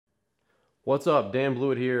What's up? Dan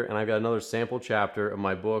Blewett here, and I've got another sample chapter of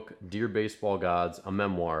my book, Dear Baseball Gods, a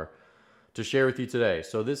memoir, to share with you today.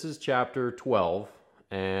 So this is chapter 12,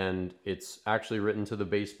 and it's actually written to the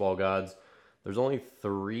baseball gods. There's only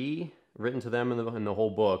 3 written to them in the whole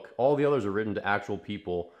book. All the others are written to actual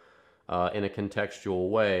people in a contextual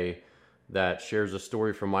way that shares a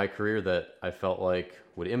story from my career that I felt like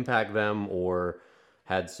would impact them or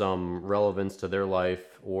had some relevance to their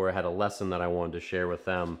life or had a lesson that I wanted to share with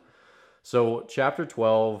them. So, chapter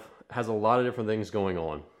 12 has a lot of different things going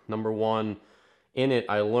on. Number one, in it,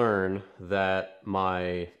 I learn that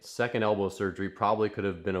my second elbow surgery probably could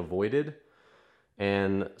have been avoided.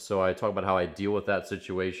 And so I talk about how I deal with that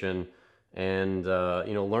situation. And,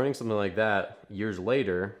 learning something like that years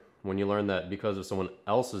later, when you learn that because of someone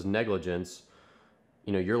else's negligence,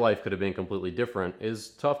 your life could have been completely different, is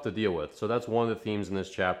tough to deal with. So that's one of the themes in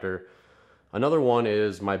this chapter. Another one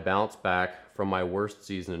is my bounce back from my worst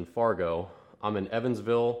season in Fargo. I'm in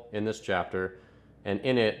Evansville in this chapter, and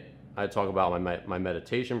in it, I talk about my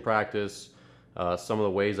meditation practice, some of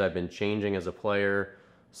the ways I've been changing as a player,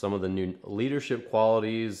 some of the new leadership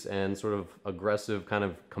qualities, and sort of aggressive, kind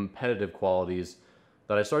of competitive qualities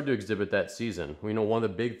that I started to exhibit that season. One of the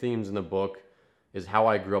big themes in the book is how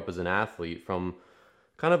I grew up as an athlete, from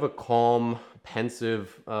kind of a calm,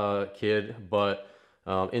 pensive kid, but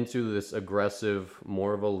into this aggressive,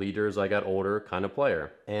 more of a leader as I got older kind of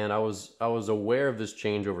player. And I was aware of this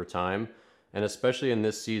change over time, and especially in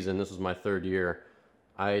this season, this was my 3rd year,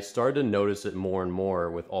 I started to notice it more and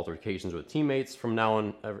more with altercations with teammates from now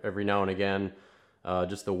on, every now and again.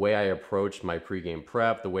 Just the way I approached my pregame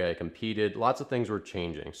prep, the way I competed, lots of things were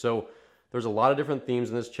changing. So there's a lot of different themes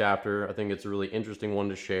in this chapter. I think it's a really interesting one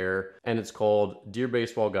to share, and it's called Dear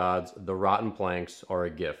Baseball Gods, the Rotten Planks Are a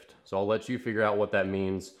Gift. So I'll let you figure out what that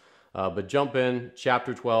means, but jump in,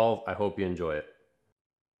 chapter 12. I hope you enjoy it.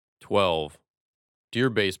 12. Dear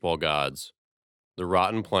Baseball Gods, the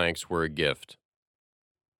Rotten Planks Were a Gift.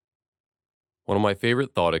 One of my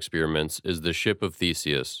favorite thought experiments is the ship of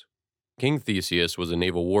Theseus. King Theseus was a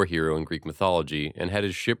naval war hero in Greek mythology and had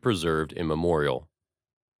his ship preserved in memorial.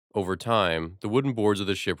 Over time, the wooden boards of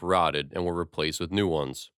the ship rotted and were replaced with new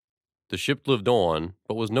ones. The ship lived on,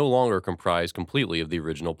 but was no longer comprised completely of the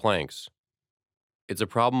original planks. It's a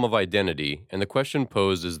problem of identity, and the question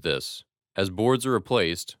posed is this: as boards are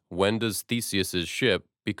replaced, when does Theseus's ship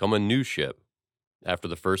become a new ship? After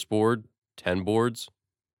the first board? 10 boards?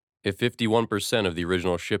 If 51% of the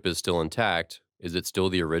original ship is still intact, is it still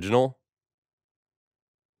the original?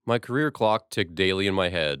 My career clock ticked daily in my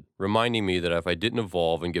head, reminding me that if I didn't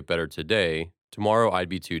evolve and get better today, tomorrow I'd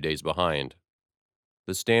be 2 days behind.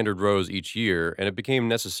 The standard rose each year, and it became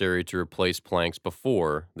necessary to replace planks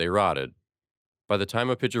before they rotted. By the time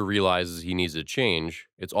a pitcher realizes he needs a change,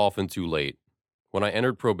 it's often too late. When I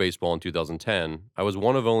entered pro baseball in 2010, I was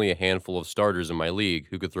one of only a handful of starters in my league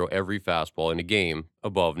who could throw every fastball in a game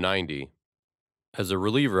above 90. As a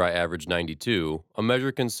reliever, I averaged 92, a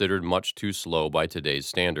measure considered much too slow by today's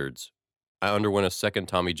standards. I underwent a second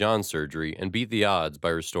Tommy John surgery and beat the odds by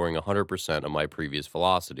restoring 100% of my previous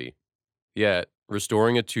velocity. Yet,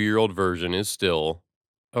 restoring a 2-year-old version is still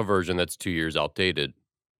a version that's 2 years outdated.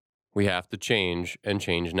 We have to change, and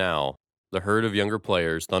change now. The herd of younger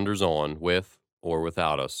players thunders on, with or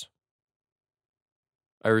without us.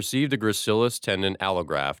 I received a gracilis tendon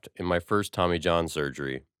allograft in my first Tommy John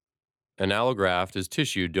surgery. An allograft is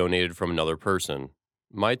tissue donated from another person.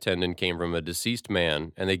 My tendon came from a deceased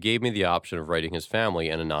man, and they gave me the option of writing his family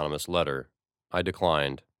an anonymous letter. I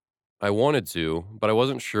declined. I wanted to, but I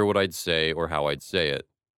wasn't sure what I'd say or how I'd say it.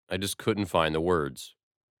 I just couldn't find the words.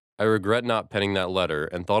 I regret not penning that letter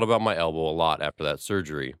and thought about my elbow a lot after that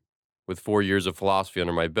surgery. With 4 years of philosophy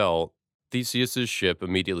under my belt, Theseus's ship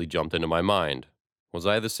immediately jumped into my mind. Was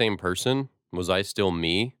I the same person? Was I still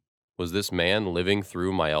me? Was this man living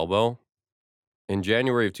through my elbow? In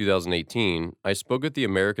January of 2018, I spoke at the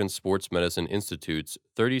American Sports Medicine Institute's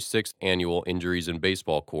 36th annual Injuries in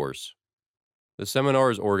Baseball course. The seminar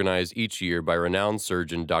is organized each year by renowned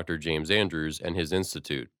surgeon Dr. James Andrews and his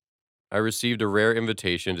institute. I received a rare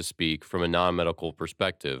invitation to speak from a non-medical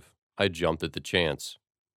perspective. I jumped at the chance.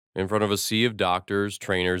 In front of a sea of doctors,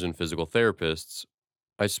 trainers, and physical therapists,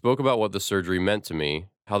 I spoke about what the surgery meant to me,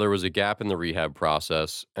 how there was a gap in the rehab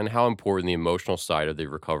process, and how important the emotional side of the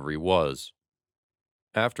recovery was.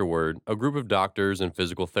 Afterward, a group of doctors and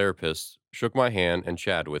physical therapists shook my hand and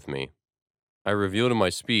chatted with me. I revealed in my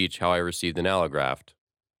speech how I received an allograft.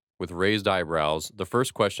 With raised eyebrows, the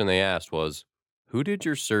first question they asked was, "Who did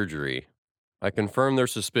your surgery?" I confirmed their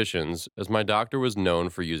suspicions, as my doctor was known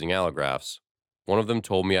for using allografts. One of them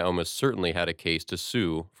told me I almost certainly had a case to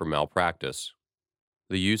sue for malpractice.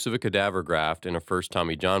 The use of a cadaver graft in a first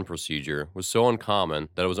Tommy John procedure was so uncommon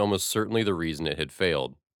that it was almost certainly the reason it had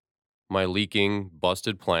failed. My leaking,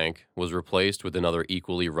 busted plank was replaced with another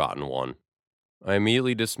equally rotten one. I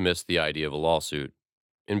immediately dismissed the idea of a lawsuit.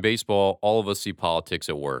 In baseball, all of us see politics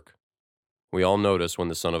at work. We all notice when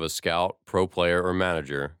the son of a scout, pro player, or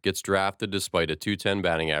manager gets drafted despite a 210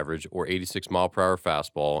 batting average or 86-mile-per-hour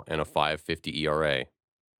fastball and a 5.50 ERA.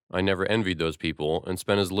 I never envied those people and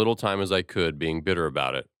spent as little time as I could being bitter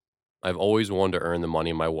about it. I've always wanted to earn the money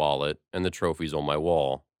in my wallet and the trophies on my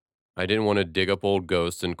wall. I didn't want to dig up old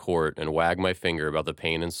ghosts in court and wag my finger about the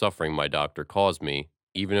pain and suffering my doctor caused me,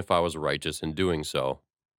 even if I was righteous in doing so.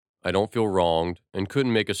 I don't feel wronged and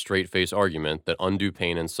couldn't make a straight-face argument that undue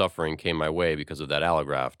pain and suffering came my way because of that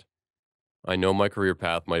allograft. I know my career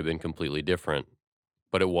path might have been completely different,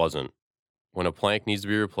 but it wasn't. When a plank needs to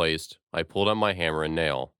be replaced, I pulled out my hammer and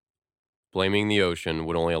nail. Blaming the ocean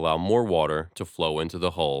would only allow more water to flow into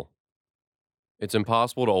the hull. It's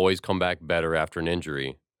impossible to always come back better after an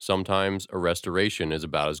injury. Sometimes a restoration is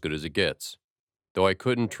about as good as it gets. Though I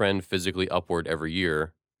couldn't trend physically upward every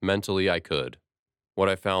year, mentally I could. What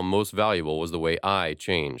I found most valuable was the way I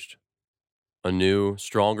changed. A new,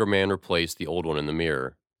 stronger man replaced the old one in the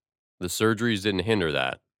mirror. The surgeries didn't hinder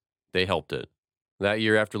that. They helped it. That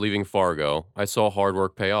year after leaving Fargo, I saw hard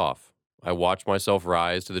work pay off. I watched myself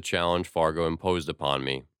rise to the challenge Fargo imposed upon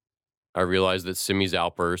me. I realized that Simi's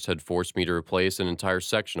outburst had forced me to replace an entire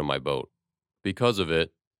section of my boat. Because of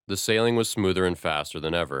it, the sailing was smoother and faster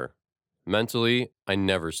than ever. Mentally, I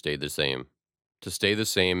never stayed the same. To stay the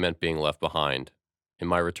same meant being left behind. In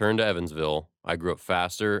my return to Evansville, I grew up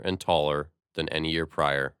faster and taller than any year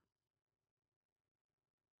prior.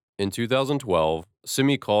 In 2012,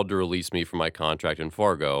 Simi called to release me from my contract in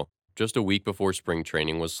Fargo just a week before spring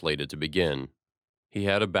training was slated to begin. He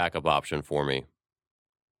had a backup option for me.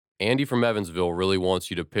 Andy from Evansville really wants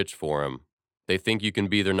you to pitch for him. They think you can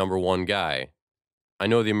be their number one guy. I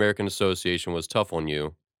know the American Association was tough on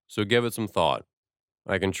you, so give it some thought.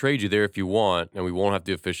 I can trade you there if you want, and we won't have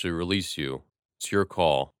to officially release you. It's your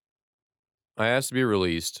call. I asked to be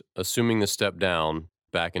released, assuming the step down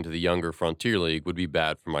back into the younger Frontier League would be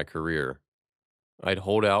bad for my career. I'd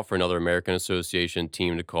hold out for another American Association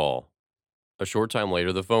team to call. A short time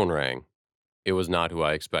later, the phone rang. It was not who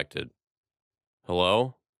I expected.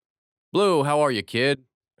 Hello? Blue, how are you, kid?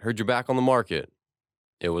 Heard you're back on the market.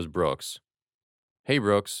 It was Brooks. Hey,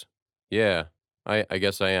 Brooks. Yeah, I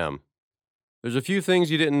guess I am. There's a few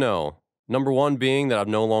things you didn't know. Number one being that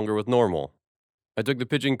I'm no longer with Normal. I took the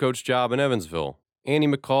pitching coach job in Evansville. Andy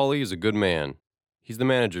McCauley is a good man. He's the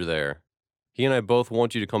manager there. He and I both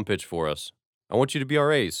want you to come pitch for us. I want you to be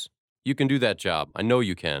our ace. You can do that job. I know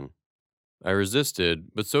you can. I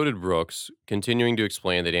resisted, but so did Brooks, continuing to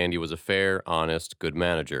explain that Andy was a fair, honest, good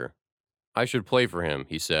manager. I should play for him,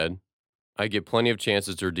 he said. I get plenty of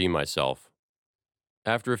chances to redeem myself.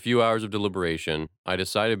 After a few hours of deliberation, I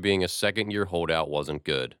decided being a second-year holdout wasn't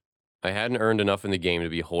good. I hadn't earned enough in the game to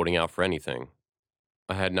be holding out for anything.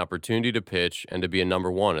 I had an opportunity to pitch and to be a number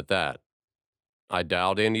one at that. I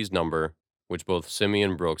dialed Andy's number, which both Simi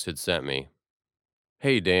and Brooks had sent me.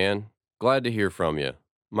 Hey, Dan. Glad to hear from you.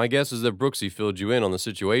 My guess is that Brooksy filled you in on the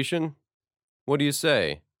situation? What do you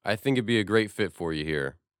say? I think it'd be a great fit for you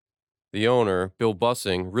here. The owner, Bill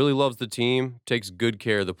Bussing, really loves the team, takes good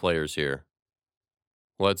care of the players here.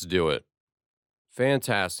 Let's do it.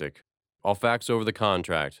 Fantastic. I'll fax over the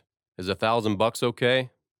contract. Is $1,000 okay?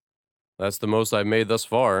 That's the most I've made thus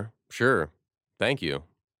far. Sure. Thank you.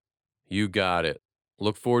 You got it.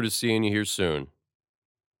 Look forward to seeing you here soon.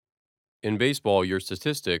 In baseball, your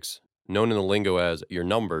statistics, known in the lingo as your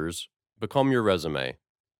numbers, become your resume.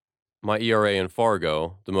 My ERA in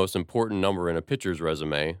Fargo, the most important number in a pitcher's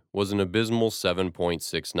resume, was an abysmal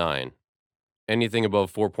 7.69. Anything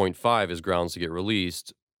above 4.5 is grounds to get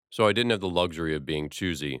released, so I didn't have the luxury of being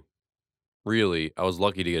choosy. Really, I was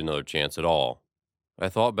lucky to get another chance at all. I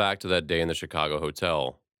thought back to that day in the Chicago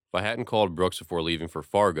hotel. If I hadn't called Brooks before leaving for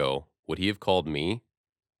Fargo, would he have called me?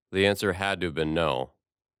 The answer had to have been no.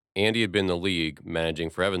 Andy had been in the league, managing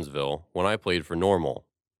for Evansville, when I played for Normal.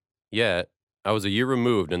 Yet, I was a year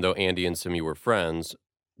removed, and though Andy and Simi were friends,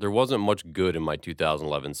 there wasn't much good in my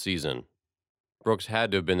 2011 season. Brooks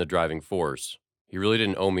had to have been the driving force. He really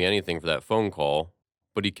didn't owe me anything for that phone call,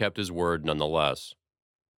 but he kept his word nonetheless.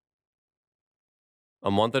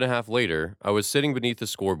 A month and a half later, I was sitting beneath the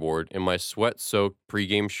scoreboard in my sweat-soaked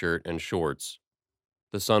pregame shirt and shorts.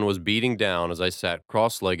 The sun was beating down as I sat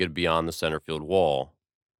cross-legged beyond the center field wall.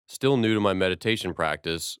 Still new to my meditation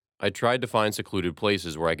practice, I tried to find secluded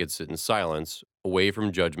places where I could sit in silence, away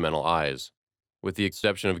from judgmental eyes. With the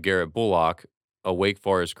exception of Garrett Bullock, a Wake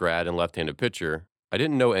Forest grad and left-handed pitcher, I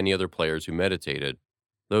didn't know any other players who meditated.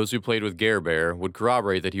 Those who played with Bear would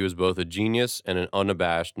corroborate that he was both a genius and an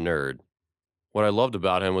unabashed nerd. What I loved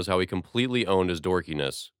about him was how he completely owned his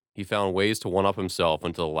dorkiness. He found ways to one-up himself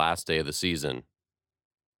until the last day of the season.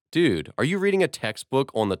 "Dude, are you reading a textbook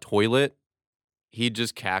on the toilet?" He'd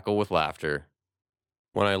just cackle with laughter.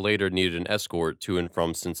 When I later needed an escort to and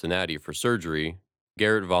from Cincinnati for surgery,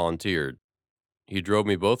 Garrett volunteered. He drove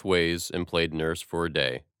me both ways and played nurse for a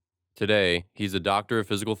day. Today, he's a doctor of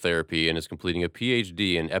physical therapy and is completing a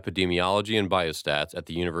PhD in epidemiology and biostats at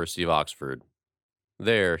the University of Oxford.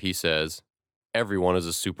 There, he says, everyone is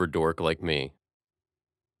a super dork like me.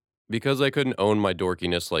 Because I couldn't own my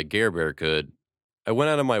dorkiness like Bear could, I went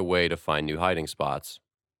out of my way to find new hiding spots.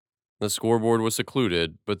 The scoreboard was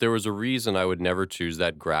secluded, but there was a reason I would never choose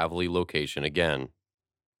that gravelly location again.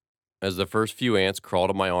 As the first few ants crawled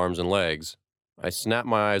up my arms and legs, I snapped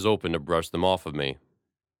my eyes open to brush them off of me.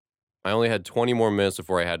 I only had 20 more minutes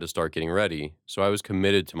before I had to start getting ready, so I was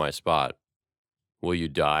committed to my spot. "Will you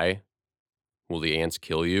die? Will the ants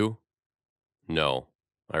kill you?" "No,"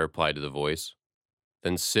 I replied to the voice.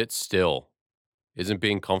 "Then sit still. Isn't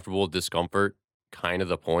being comfortable with discomfort kind of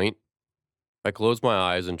the point?" I closed my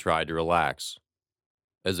eyes and tried to relax.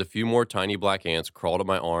 As a few more tiny black ants crawled up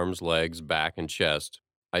my arms, legs, back, and chest,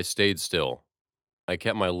 I stayed still. I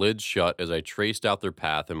kept my lids shut as I traced out their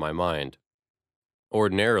path in my mind.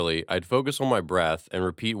 Ordinarily, I'd focus on my breath and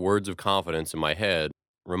repeat words of confidence in my head,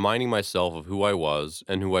 reminding myself of who I was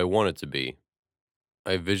and who I wanted to be.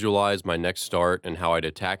 I visualized my next start and how I'd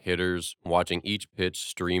attack hitters, watching each pitch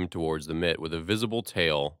stream towards the mitt with a visible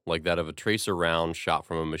tail like that of a tracer round shot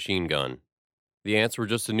from a machine gun. The ants were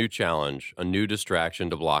just a new challenge, a new distraction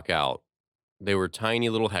to block out. They were tiny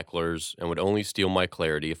little hecklers and would only steal my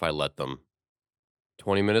clarity if I let them.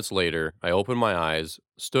 20 minutes later, I opened my eyes,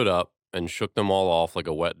 stood up, and shook them all off like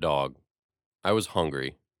a wet dog. I was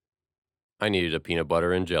hungry. I needed a peanut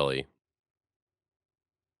butter and jelly.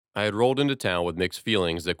 I had rolled into town with mixed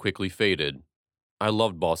feelings that quickly faded. I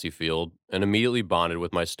loved Bossy Field and immediately bonded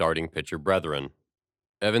with my starting pitcher brethren.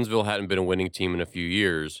 Evansville hadn't been a winning team in a few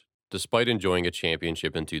years, despite enjoying a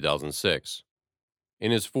championship in 2006.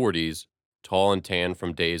 In his 40s, tall and tan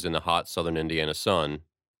from days in the hot southern Indiana sun,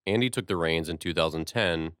 Andy took the reins in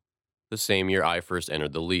 2010, the same year I first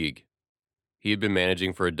entered the league. He had been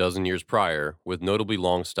managing for a dozen years prior, with notably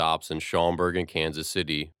long stops in Schaumburg and Kansas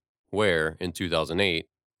City, where, in 2008,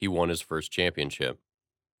 he won his first championship.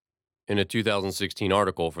 In a 2016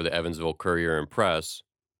 article for the Evansville Courier and Press,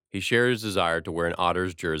 he shared his desire to wear an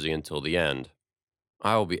Otters jersey until the end.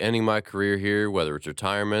 "I will be ending my career here, whether it's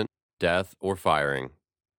retirement, death, or firing."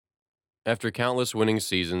 After countless winning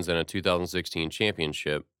seasons and a 2016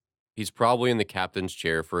 championship, he's probably in the captain's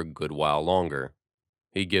chair for a good while longer.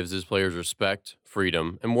 He gives his players respect,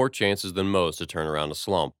 freedom, and more chances than most to turn around a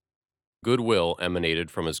slump. Goodwill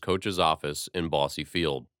emanated from his coach's office in Bossy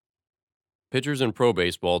Field. Pitchers in pro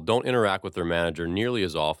baseball don't interact with their manager nearly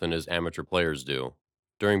as often as amateur players do.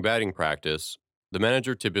 During batting practice, the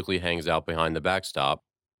manager typically hangs out behind the backstop,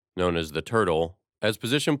 known as the turtle, as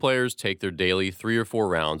position players take their daily 3 or 4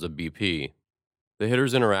 rounds of BP. The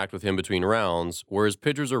hitters interact with him between rounds, whereas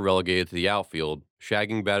pitchers are relegated to the outfield,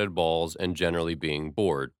 shagging batted balls and generally being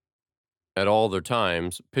bored. At all other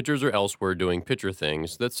times, pitchers are elsewhere doing pitcher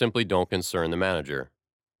things that simply don't concern the manager.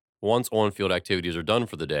 Once on-field activities are done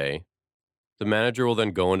for the day, the manager will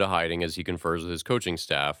then go into hiding as he confers with his coaching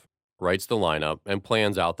staff, writes the lineup, and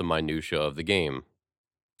plans out the minutiae of the game.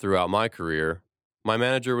 Throughout my career, my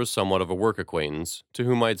manager was somewhat of a work acquaintance, to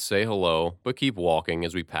whom I'd say hello but keep walking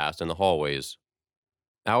as we passed in the hallways.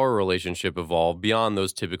 Our relationship evolved beyond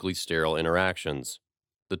those typically sterile interactions.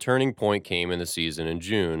 The turning point came in the season in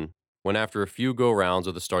June, when after a few go-rounds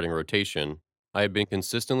of the starting rotation, I had been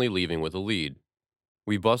consistently leaving with a lead.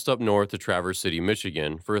 We bussed up north to Traverse City,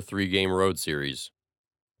 Michigan for a 3-game road series.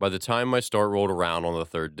 By the time my start rolled around on the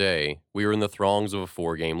third day, we were in the throngs of a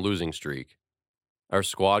 4-game losing streak. Our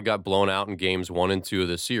squad got blown out in games 1 and 2 of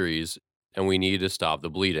the series, and we needed to stop the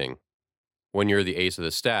bleeding. When you're the ace of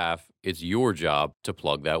the staff, it's your job to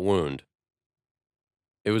plug that wound.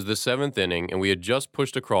 It was the 7th inning, and we had just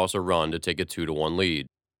pushed across a run to take a 2-1 lead.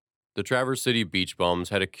 The Traverse City Beach Bums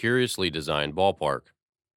had a curiously designed ballpark.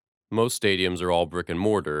 Most stadiums are all brick and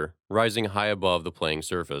mortar, rising high above the playing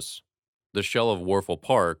surface. The shell of Warfel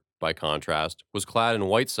Park, by contrast, was clad in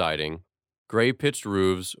white siding, gray pitched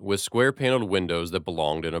roofs with square-paneled windows that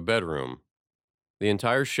belonged in a bedroom. The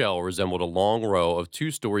entire shell resembled a long row of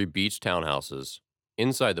 2-story beach townhouses.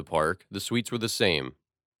 Inside the park, the suites were the same.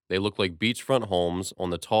 They looked like beachfront homes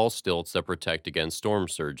on the tall stilts that protect against storm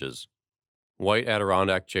surges. White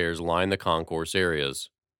Adirondack chairs lined the concourse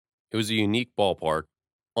areas. It was a unique ballpark,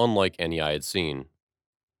 unlike any I had seen.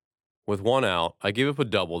 With one out, I gave up a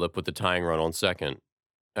double that put the tying run on second.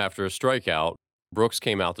 After a strikeout, Brooks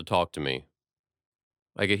came out to talk to me.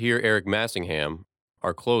 I could hear Eric Massingham,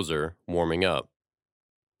 our closer, warming up.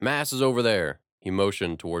 Mass is over there. He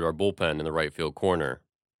motioned toward our bullpen in the right field corner.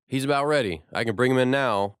 He's about ready. I can bring him in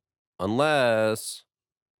now. Unless.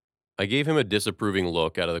 I gave him a disapproving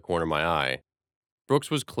look out of the corner of my eye. Brooks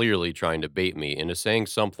was clearly trying to bait me into saying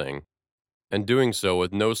something, and doing so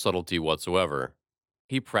with no subtlety whatsoever.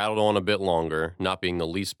 He prattled on a bit longer, not being the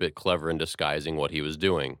least bit clever in disguising what he was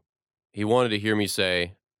doing. He wanted to hear me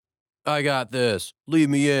say, I got this. Leave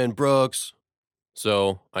me in, Brooks.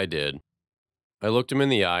 So I did. I looked him in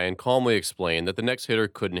the eye and calmly explained that the next hitter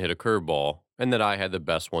couldn't hit a curveball and that I had the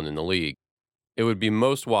best one in the league. It would be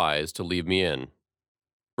most wise to leave me in.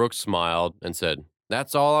 Brooks smiled and said,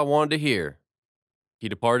 That's all I wanted to hear. He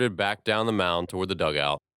departed back down the mound toward the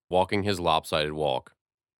dugout, walking his lopsided walk.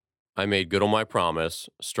 I made good on my promise,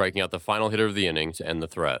 striking out the final hitter of the inning to end the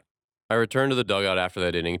threat. I returned to the dugout after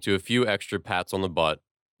that inning to a few extra pats on the butt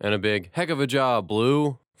and a big, heck of a job,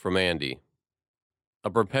 Blue, from Andy. A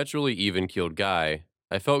perpetually even-keeled guy,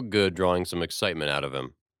 I felt good drawing some excitement out of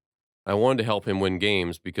him. I wanted to help him win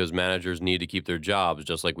games because managers need to keep their jobs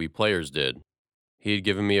just like we players did. He had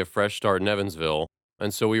given me a fresh start in Evansville,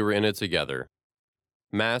 and so we were in it together.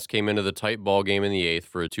 Mass came into the tight ball game in the eighth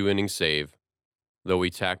for a 2-inning save, though we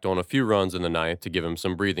tacked on a few runs in the ninth to give him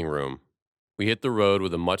some breathing room. We hit the road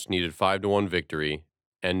with a much-needed 5-1 victory,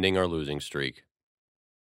 ending our losing streak.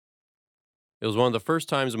 It was one of the first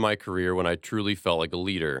times in my career when I truly felt like a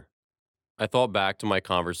leader. I thought back to my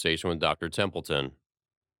conversation with Dr. Templeton.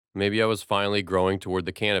 Maybe I was finally growing toward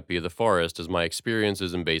the canopy of the forest as my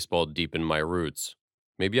experiences in baseball deepened my roots.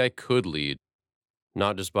 Maybe I could lead,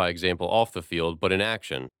 not just by example off the field, but in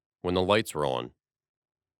action, when the lights were on.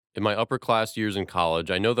 In my upper class years in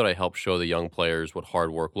college, I know that I helped show the young players what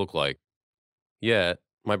hard work looked like. Yet,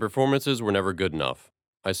 my performances were never good enough.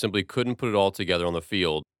 I simply couldn't put it all together on the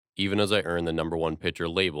field, even as I earned the number one pitcher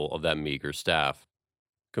label of that meager staff.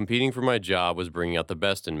 Competing for my job was bringing out the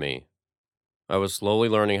best in me. I was slowly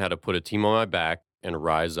learning how to put a team on my back and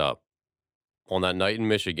rise up. On that night in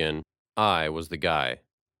Michigan, I was the guy.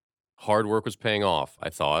 Hard work was paying off, I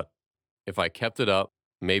thought. If I kept it up,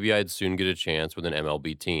 maybe I'd soon get a chance with an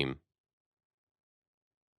MLB team.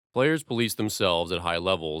 Players police themselves at high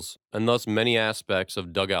levels, and thus many aspects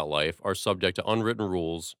of dugout life are subject to unwritten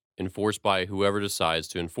rules enforced by whoever decides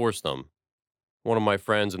to enforce them. One of my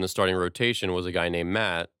friends in the starting rotation was a guy named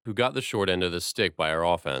Matt, who got the short end of the stick by our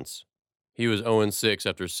offense. He was 0-6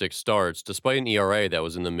 after 6 starts, despite an ERA that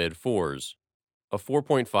was in the mid-4s. A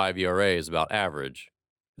 4.5 ERA is about average.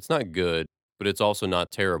 It's not good, but it's also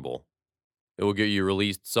not terrible. It will get you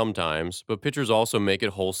released sometimes, but pitchers also make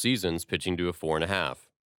it whole seasons pitching to a 4.5.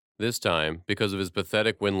 This time, because of his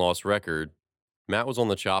pathetic win-loss record, Matt was on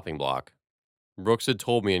the chopping block. Brooks had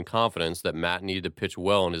told me in confidence that Matt needed to pitch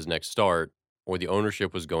well in his next start, or the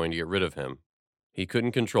ownership was going to get rid of him. He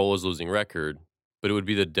couldn't control his losing record, but it would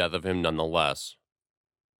be the death of him nonetheless.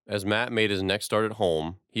 As Matt made his next start at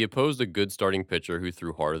home, he opposed a good starting pitcher who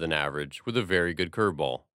threw harder than average with a very good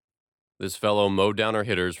curveball. This fellow mowed down our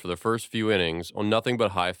hitters for the first few innings on nothing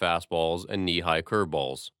but high fastballs and knee-high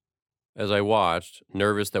curveballs. As I watched,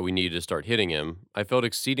 nervous that we needed to start hitting him, I felt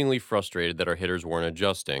exceedingly frustrated that our hitters weren't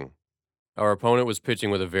adjusting. Our opponent was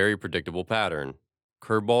pitching with a very predictable pattern: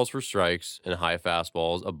 curveballs for strikes and high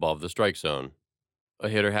fastballs above the strike zone. A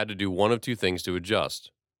hitter had to do one of two things to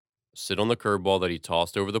adjust: sit on the curveball that he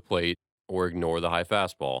tossed over the plate, or ignore the high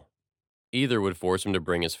fastball. Either would force him to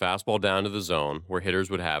bring his fastball down to the zone where hitters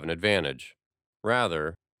would have an advantage.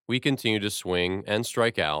 Rather, we continued to swing and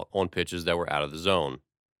strike out on pitches that were out of the zone.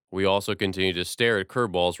 We also continued to stare at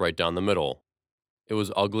curveballs right down the middle. It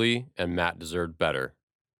was ugly, and Matt deserved better.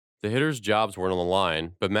 The hitters' jobs weren't on the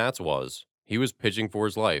line, but Matt's was. He was pitching for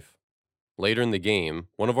his life. Later in the game,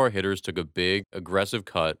 one of our hitters took a big, aggressive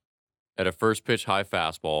cut at a first pitch high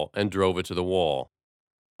fastball and drove it to the wall.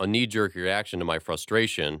 A knee-jerk reaction to my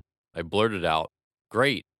frustration, I blurted out,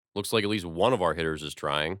 "Great, looks like at least one of our hitters is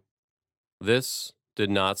trying." This did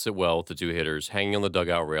not sit well with the two hitters hanging on the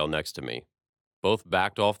dugout rail next to me. Both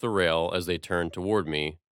backed off the rail as they turned toward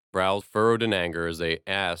me, brows furrowed in anger as they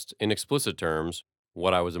asked, in explicit terms,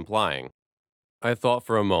 what I was implying. I thought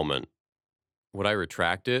for a moment. Would I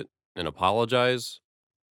retract it and apologize?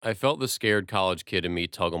 I felt the scared college kid in me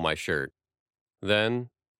tug on my shirt. Then,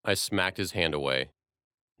 I smacked his hand away.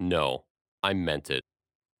 No, I meant it.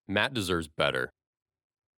 Matt deserves better.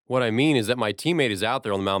 What I mean is that my teammate is out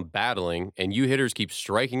there on the mound battling, and you hitters keep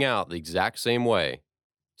striking out the exact same way.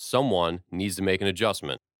 Someone needs to make an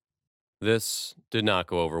adjustment. This did not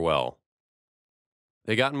go over well.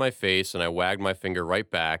 They got in my face, and I wagged my finger right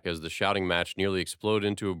back as the shouting match nearly exploded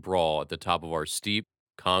into a brawl at the top of our steep,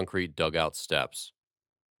 concrete dugout steps.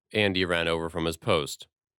 Andy ran over from his post.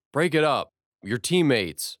 "Break it up! Your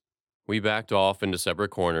teammates!" We backed off into separate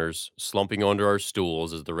corners, slumping onto our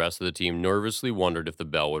stools as the rest of the team nervously wondered if the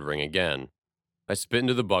bell would ring again. I spit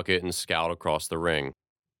into the bucket and scowled across the ring.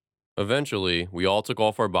 Eventually, we all took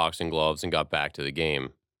off our boxing gloves and got back to the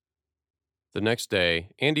game. The next day,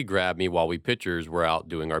 Andy grabbed me while we pitchers were out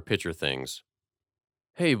doing our pitcher things.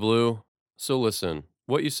 "Hey, Blue. So listen,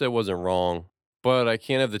 what you said wasn't wrong, but I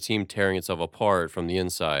can't have the team tearing itself apart from the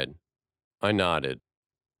inside." I nodded.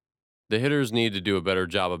 "The hitters need to do a better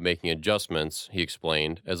job of making adjustments," he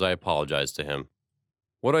explained as I apologized to him.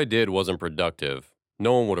 What I did wasn't productive.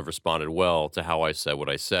 No one would have responded well to how I said what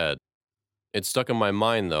I said. It stuck in my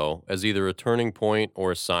mind, though, as either a turning point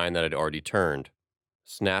or a sign that I'd already turned.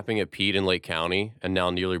 Snapping at Pete in Lake County and now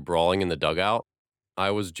nearly brawling in the dugout,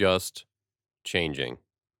 I was just changing.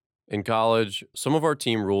 In college, some of our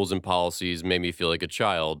team rules and policies made me feel like a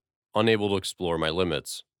child, unable to explore my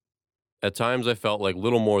limits. At times, I felt like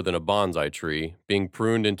little more than a bonsai tree, being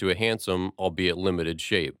pruned into a handsome, albeit limited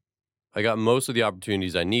shape. I got most of the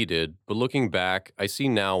opportunities I needed, but looking back, I see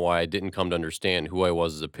now why I didn't come to understand who I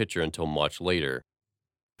was as a pitcher until much later.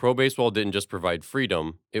 Pro baseball didn't just provide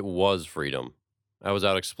freedom, it was freedom. I was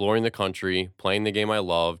out exploring the country, playing the game I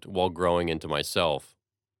loved, while growing into myself.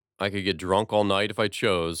 I could get drunk all night if I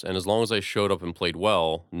chose, and as long as I showed up and played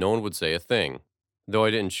well, no one would say a thing. Though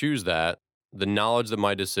I didn't choose that, the knowledge that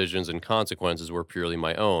my decisions and consequences were purely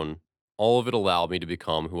my own, all of it allowed me to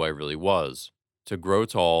become who I really was, to grow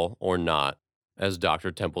tall or not, as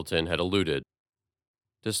Dr. Templeton had alluded.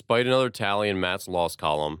 Despite another tally in Matt's loss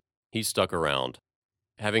column, he stuck around.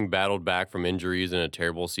 Having battled back from injuries in a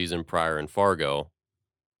terrible season prior in Fargo,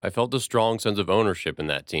 I felt a strong sense of ownership in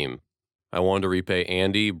that team. I wanted to repay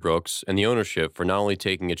Andy, Brooks, and the ownership for not only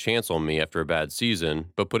taking a chance on me after a bad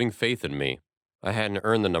season, but putting faith in me. I hadn't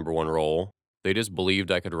earned the number one role. They just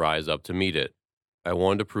believed I could rise up to meet it. I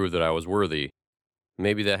wanted to prove that I was worthy.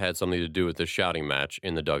 Maybe that had something to do with the shouting match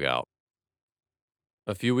in the dugout.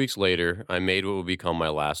 A few weeks later, I made what would become my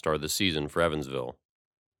last start of the season for Evansville.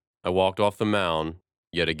 I walked off the mound,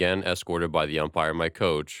 yet again escorted by the umpire and my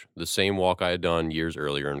coach, the same walk I had done years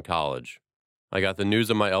earlier in college. I got the news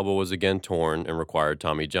that my elbow was again torn and required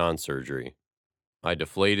Tommy John surgery. I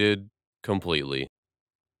deflated completely.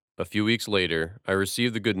 A few weeks later, I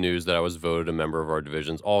received the good news that I was voted a member of our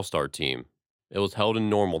division's all-star team. It was held in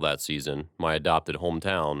Normal that season, my adopted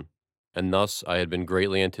hometown, and thus I had been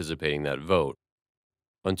greatly anticipating that vote.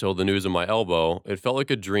 Until the news of my elbow, it felt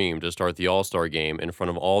like a dream to start the all-star game in front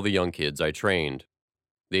of all the young kids I trained.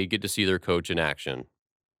 They'd get to see their coach in action.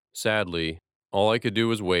 Sadly, all I could do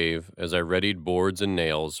was wave as I readied boards and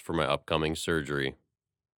nails for my upcoming surgery.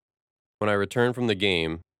 When I returned from the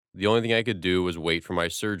game, the only thing I could do was wait for my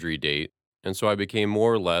surgery date, and so I became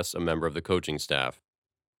more or less a member of the coaching staff.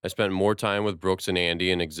 I spent more time with Brooks and Andy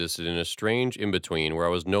and existed in a strange in-between where I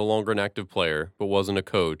was no longer an active player, but wasn't a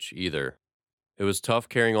coach either. It was tough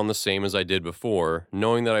carrying on the same as I did before,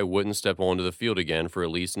 knowing that I wouldn't step onto the field again for at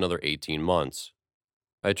least another 18 months.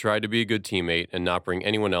 I tried to be a good teammate and not bring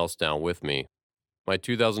anyone else down with me. My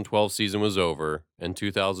 2012 season was over, and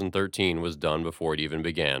 2013 was done before it even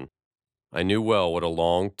began. I knew well what a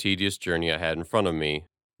long, tedious journey I had in front of me,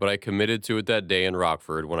 but I committed to it that day in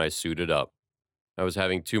Rockford when I suited up. I was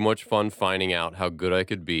having too much fun finding out how good I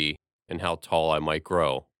could be and how tall I might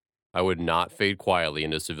grow. I would not fade quietly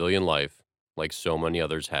into civilian life like so many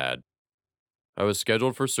others had. I was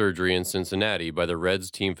scheduled for surgery in Cincinnati by the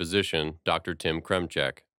Reds team physician, Dr. Tim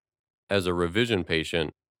Kremchek. As a revision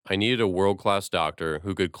patient, I needed a world-class doctor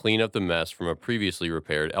who could clean up the mess from a previously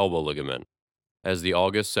repaired elbow ligament. As the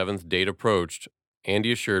August 7th date approached,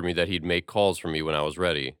 Andy assured me that he'd make calls for me when I was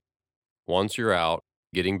ready. Once you're out,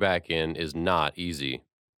 getting back in is not easy.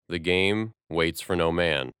 The game waits for no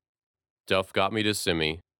man. Duff got me to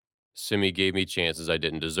Simi. Simi gave me chances I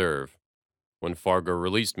didn't deserve. When Fargo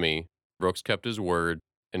released me, Brooks kept his word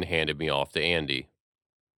and handed me off to Andy.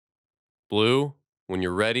 "Blue, when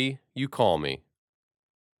you're ready, you call me."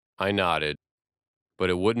 I nodded,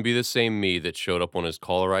 but it wouldn't be the same me that showed up on his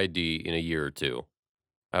caller ID in a year or two.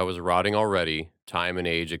 I was rotting already, time and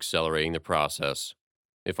age accelerating the process.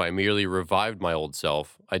 If I merely revived my old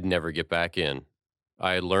self, I'd never get back in.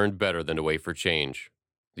 I had learned better than to wait for change.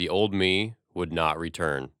 The old me would not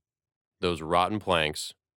return. Those rotten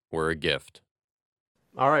planks were a gift.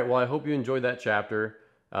 All right, well, I hope you enjoyed that chapter.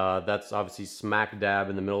 That's obviously smack dab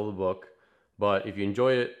in the middle of the book. But if you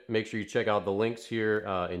enjoyed it, make sure you check out the links here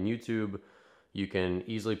in YouTube You can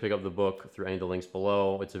easily pick up the book through any of the links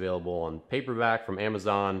below. It's available on paperback from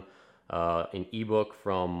Amazon, an ebook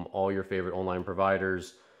from all your favorite online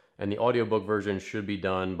providers, and the audiobook version should be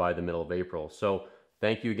done by the middle of April. So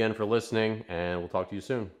thank you again for listening, and we'll talk to you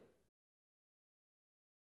soon.